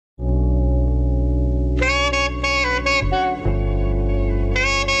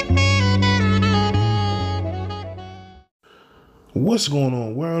What's going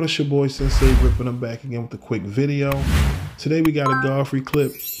on, world? It's your boy SenseiRip, and I'm back again with a quick video. Today we got a Godfrey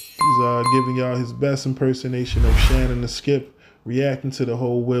clip. He's giving y'all his best impersonation of Shannon Skip, reacting to the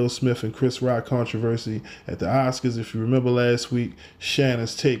whole Will Smith and Chris Rock controversy at the Oscars. If you remember last week,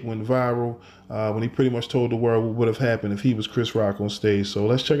 Shannon's take went viral when he pretty much told the world what would have happened if he was Chris Rock on stage. So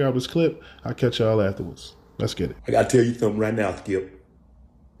let's check out this clip. I'll catch y'all afterwards. Let's get it. I gotta tell you something right now, Skip.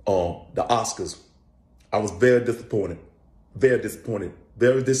 The Oscars, I was very disappointed. Very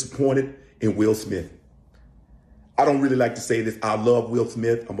disappointed in Will Smith. I don't really like to say this. I love Will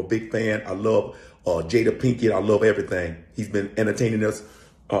Smith. I'm a big fan. I love Jada Pinkett. I love everything. He's been entertaining us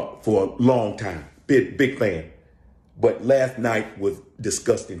for a long time. Big fan. But last night was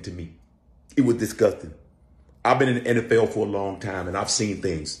disgusting to me. It was disgusting. I've been in the NFL for a long time, and I've seen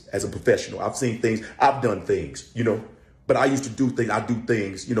things as a professional. I've seen things. I've done things, you know. But I used to do things. I do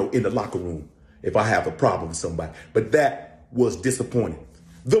things, you know, in the locker room if I have a problem with somebody. But that was disappointing.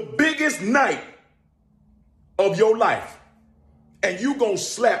 The biggest night of your life, and you gonna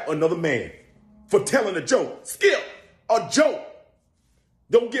slap another man for telling a joke. Skip, a joke.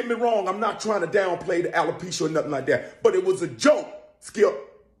 Don't get me wrong, I'm not trying to downplay the alopecia or nothing like that, but it was a joke, Skip.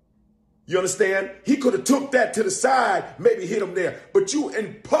 You understand? He could have took that to the side, maybe hit him there, but you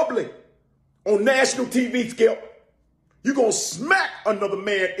in public, on national TV, Skip, you gonna smack another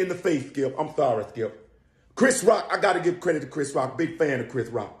man in the face, Skip. I'm sorry, Skip. Chris Rock, I got to give credit to Chris Rock. Big fan of Chris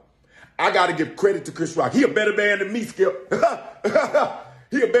Rock. I got to give credit to Chris Rock. He a better man than me, Skip.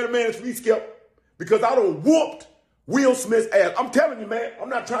 He a better man than me, Skip. Because I done whooped Will Smith's ass. I'm telling you, man, I'm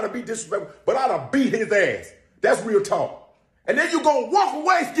not trying to be disrespectful, but I done beat his ass. That's real talk. And then you going to walk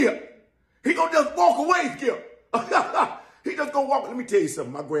away, Skip. He going to just walk away, Skip. He just going to walk. Let me tell you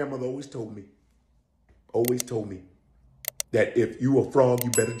something. My grandmother always told me that if you a frog,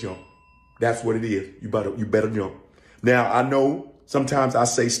 you better jump. That's what it is. You better jump. Now, I know sometimes I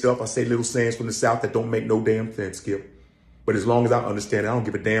say stuff, I say little sayings from the South that don't make no damn sense, Skip. But as long as I understand it, I don't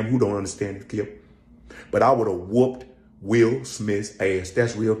give a damn who don't understand it, Skip. But I would have whooped Will Smith's ass.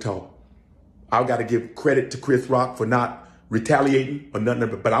 That's real talk. I got to give credit to Chris Rock for not retaliating or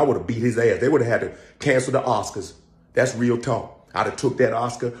nothing, but I would have beat his ass. They would have had to cancel the Oscars. That's real talk. I'd have took that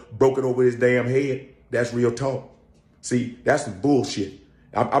Oscar, broke it over his damn head. That's real talk. See, that's some bullshit.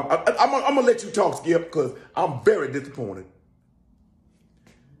 I'm going to let you talk, Skip, because I'm very disappointed.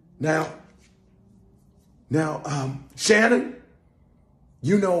 Now, Shannon,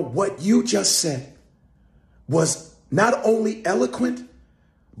 you know, what you just said was not only eloquent,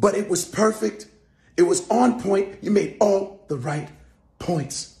 but it was perfect. It was on point. You made all the right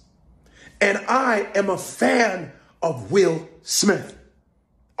points. And I am a fan of Will Smith,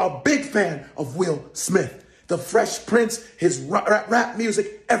 a big fan of Will Smith. The Fresh Prince, his rap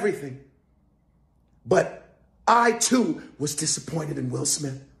music, everything. But I, too, was disappointed in Will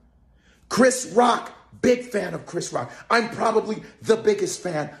Smith. Chris Rock, big fan of Chris Rock. I'm probably the biggest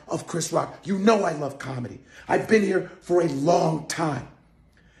fan of Chris Rock. You know I love comedy. I've been here for a long time.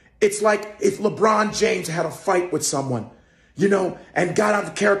 It's like if LeBron James had a fight with someone, you know, and got out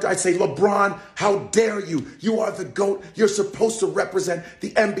of character, I'd say, LeBron, how dare you? You are the GOAT. You're supposed to represent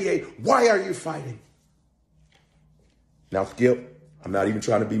the NBA. Why are you fighting? Now, Skip, I'm not even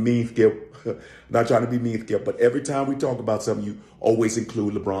trying to be mean, Skip. I'm not trying to be mean, Skip. But every time we talk about something, you always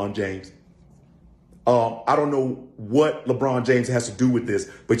include LeBron James. I don't know what LeBron James has to do with this,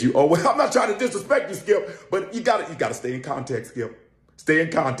 but you always, I'm not trying to disrespect you, Skip, but you gotta stay in context, Skip. Stay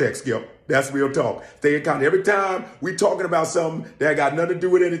in context, Skip. That's real talk. Stay in context. Every time we talking about something that got nothing to do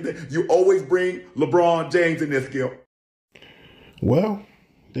with anything, you always bring LeBron James in this, Skip. Well,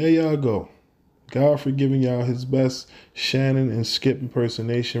 there y'all go. Godfrey giving y'all his best Shannon and Skip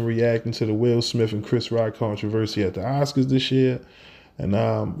impersonation, reacting to the Will Smith and Chris Rock controversy at the Oscars this year. And,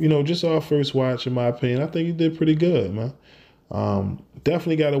 you know, just our first watch, in my opinion, I think he did pretty good, man.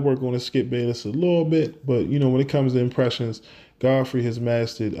 Definitely got to work on the Skip Bayless a little bit. But, you know, when it comes to impressions, Godfrey has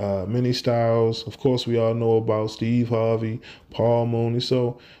mastered many styles. Of course, we all know about Steve Harvey, Paul Mooney.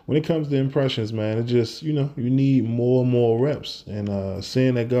 So when it comes to impressions, man, it just, you know, you need more and more reps. And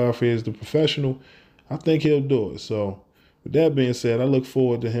seeing that Godfrey is the professional, I think he'll do it. So with that being said, I look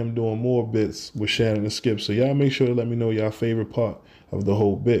forward to him doing more bits with Shannon and Skip. So y'all make sure to let me know your favorite part of the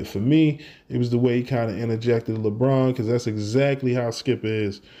whole bit. For me, it was the way he kind of interjected LeBron, because that's exactly how Skip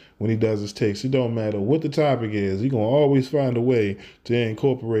is when he does his takes. It don't matter what the topic is. He's going to always find a way to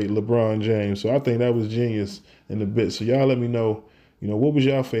incorporate LeBron James. So I think that was genius in the bit. So y'all let me know, you know, what was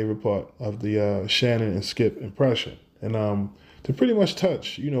your favorite part of the Shannon and Skip impression? And to pretty much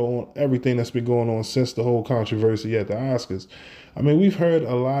touch, you know, on everything that's been going on since the whole controversy at the Oscars. I mean, we've heard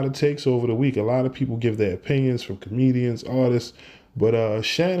a lot of takes over the week. A lot of people give their opinions, from comedians, artists, But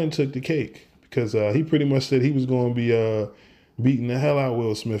Shannon took the cake because he pretty much said he was going to be beating the hell out of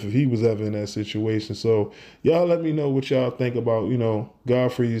Will Smith if he was ever in that situation. So y'all let me know what y'all think about,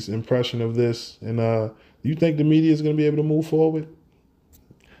 Godfrey's impression of this. And you think the media is going to be able to move forward?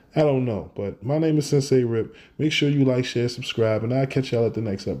 I don't know. But my name is SenseiRip. Make sure you like, share, subscribe, and I'll catch y'all at the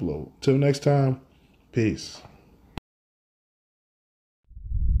next upload. Till next time, peace.